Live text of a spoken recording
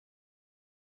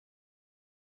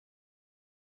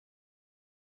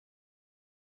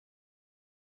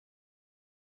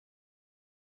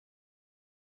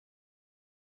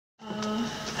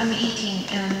I'm Yi-ting,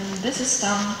 and this is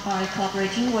done by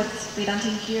collaborating with V-Dem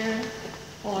team here,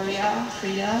 Gloria,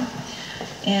 Frida,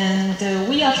 and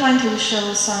we are trying to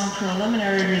show some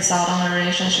preliminary result on the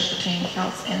relationship between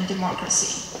health and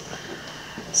democracy.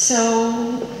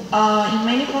 So, in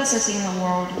many places in the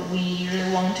world, we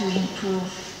really want to improve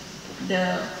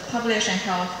the population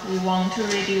health. We want to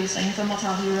reduce the infant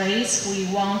mortality rates.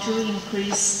 We want to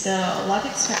increase the life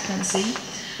expectancy.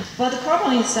 But the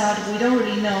problem is that we don't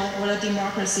really know whether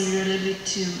democracy really lead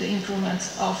to the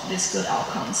improvement of these good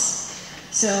outcomes.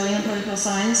 So in political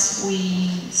science,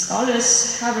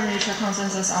 scholars haven't reached a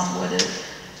consensus on whether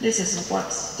this is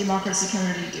what democracy can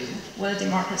really do, whether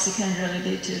democracy can really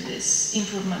lead to this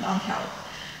improvement on health.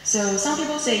 So some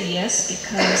people say yes,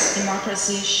 because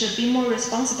democracy should be more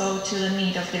responsible to the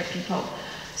need of their people.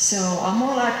 So are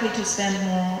more likely to spend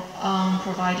more on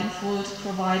providing food,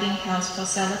 providing health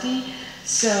facility.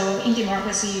 So in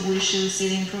democracy, we should see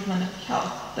the improvement of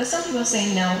health. But some people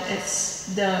say no,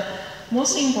 it's the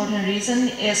most important reason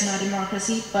is not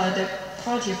democracy, but the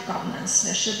quality of governance.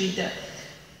 That should be the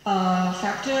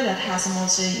factor that has the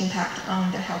most impact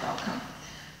on the health outcome.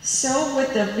 So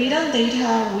with the V-Dem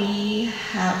data, we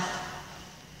have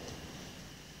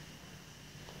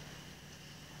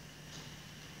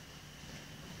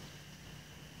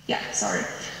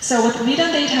So with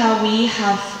V-Dem data, we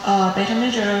have a better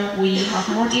measure, we have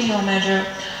more detailed measure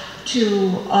to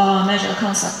measure the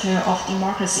concept of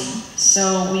democracy.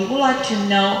 So we would like to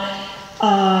know,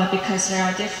 because there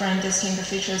are different distinct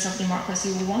features of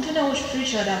democracy, we want to know which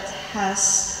feature that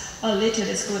has led to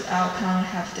this good outcome,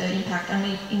 have the impact on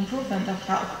the improvement of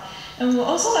health. And we'd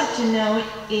also like to know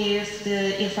if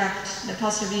the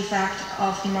positive effect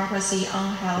of democracy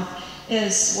on health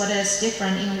is what is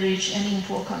different in rich and in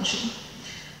poor country.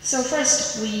 So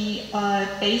first, we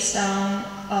based on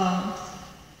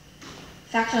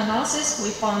factor analysis, we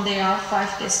found there are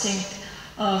 5 distinct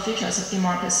features of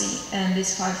democracy, and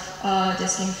these 5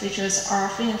 distinct features are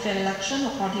free and fair election,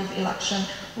 equality of election,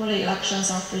 whether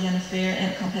elections are free and fair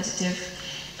and competitive,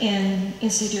 and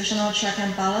institutional check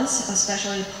and balance,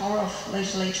 especially power of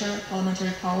legislature,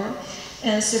 parliamentary power,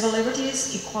 and civil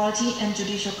liberties, equality, and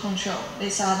judicial control.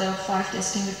 These are the 5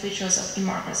 distinct features of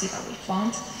democracy that we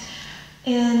found.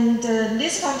 And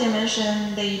these 5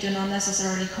 dimensions, they do not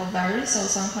necessarily co-vary, so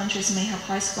some countries may have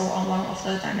high score on one of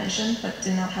the dimensions, but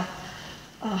do not have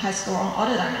a high score on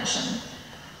other dimensions.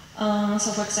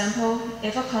 So for example,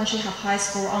 if a country have high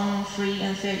score on free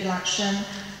and fair election,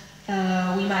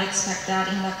 we might expect that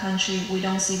in that country we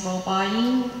don't see vote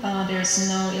buying, there's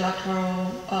no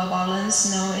electoral violence,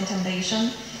 no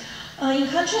intimidation. In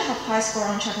countries have high score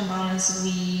on check and balance,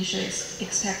 we should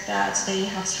expect that they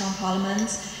have strong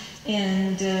parliaments,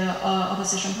 and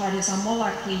opposition parties are more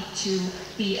likely to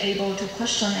be able to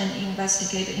question and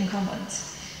investigate the incumbents.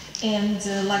 And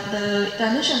like the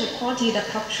dimension of equality that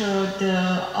capture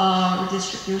the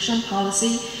redistribution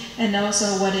policy, and also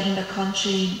whether in the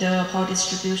country the power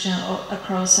distribution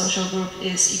across social group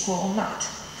is equal or not.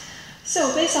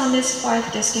 So based on these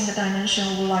 5 distinct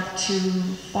dimensions, we would like to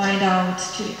find out,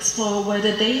 to explore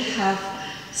whether they have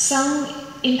some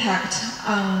impact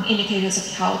on indicators of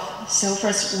health. So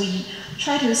first, we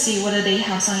try to see whether they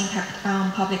have some impact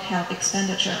on public health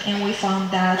expenditure, and we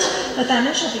found that the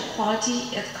dimension of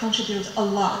equality, it contributes a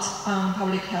lot on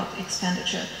public health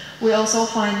expenditure. We also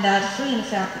find that free and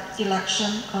fair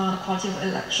election, the quality of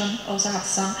election, also have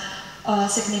some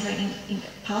significant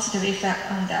positive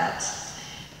effect on that.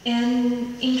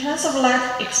 And in terms of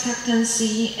life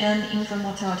expectancy and infant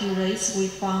mortality rates, we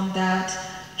found that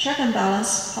check and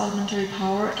balance, parliamentary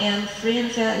power, and free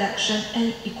and fair election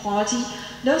and equality,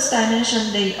 those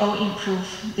dimensions, they all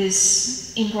improve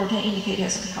these important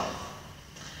indicators of health.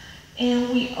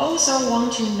 And we also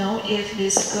want to know if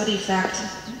this good effect,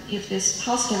 if this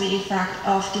positive effect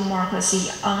of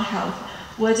democracy on health,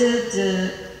 whether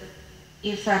the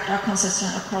effects are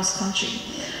consistent across country.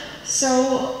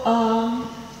 So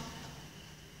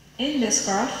in this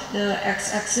graph, the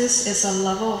x-axis is a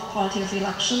level of quality of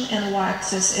election, and the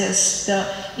y-axis is the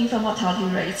infant mortality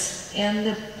rates. And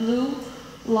the blue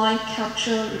line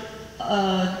capture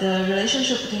the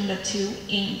relationship between the two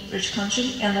in rich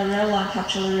country, and the red line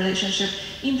capture the relationship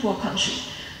in poor country.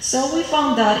 So we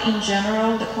found that in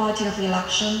general, the quality of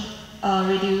election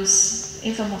reduce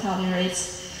infant mortality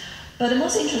rates. But the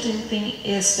most interesting thing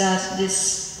is that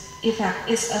this effect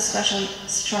is especially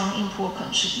strong in poor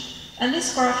country. And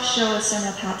this graph shows a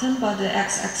similar pattern, but the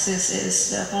x-axis is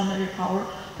the parliamentary power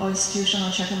or institutional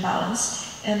check and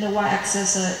balance, and the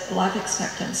y-axis is life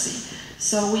expectancy.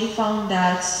 So we found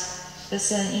that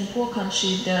in poor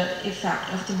country, the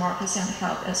effect of democracy on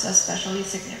health is especially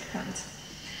significant.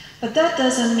 But that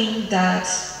doesn't mean that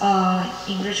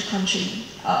in rich country,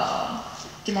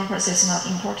 democracy is not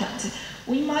important.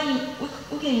 We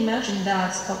can imagine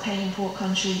that in poor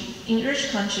country, in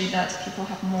rich country, that people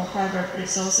have more private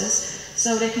resources,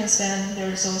 so they can spend their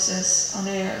resources on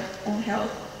their own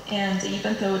health. And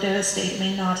even though the state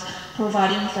may not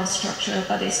provide infrastructure,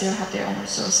 but they still have their own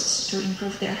resources to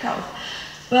improve their health.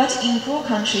 But in poor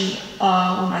country,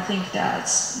 we might think that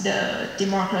the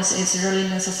democracy is really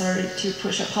necessary to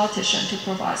push a politician to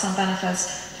provide some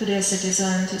benefits to their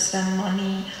citizens, to spend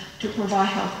money, to provide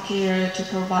health care, to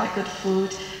provide good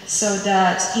food, so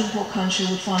that in poor country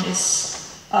would find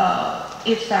its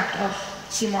effect of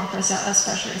democracy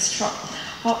especially strong.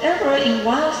 However, in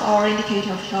one of our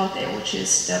indicator of health, which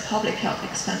is the public health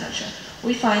expenditure,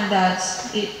 we find that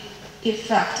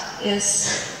effect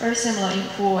is very similar in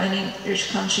poor and in rich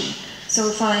country. So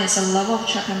we find it's a level of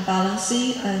check and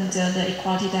balancing and the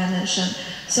equality dimension.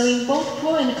 So in both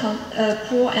poor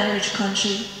and rich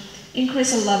country,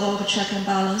 increase the level of check and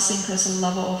balance, increase the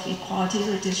level of equality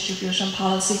redistribution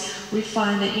policy, we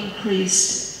find the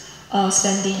increased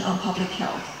spending on public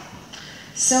health.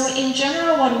 So in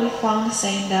general, what we found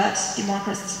saying that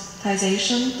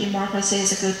democracy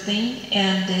is a good thing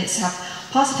and it's have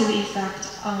positive effect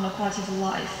on the quality of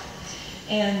life.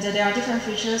 And there are different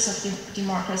features of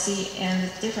democracy,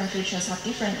 and different features have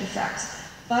different effects.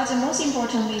 But most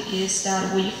importantly is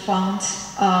that we found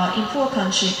in poor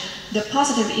country, the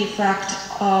positive effect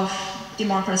of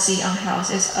democracy on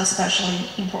health is especially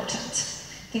important.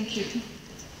 Thank you.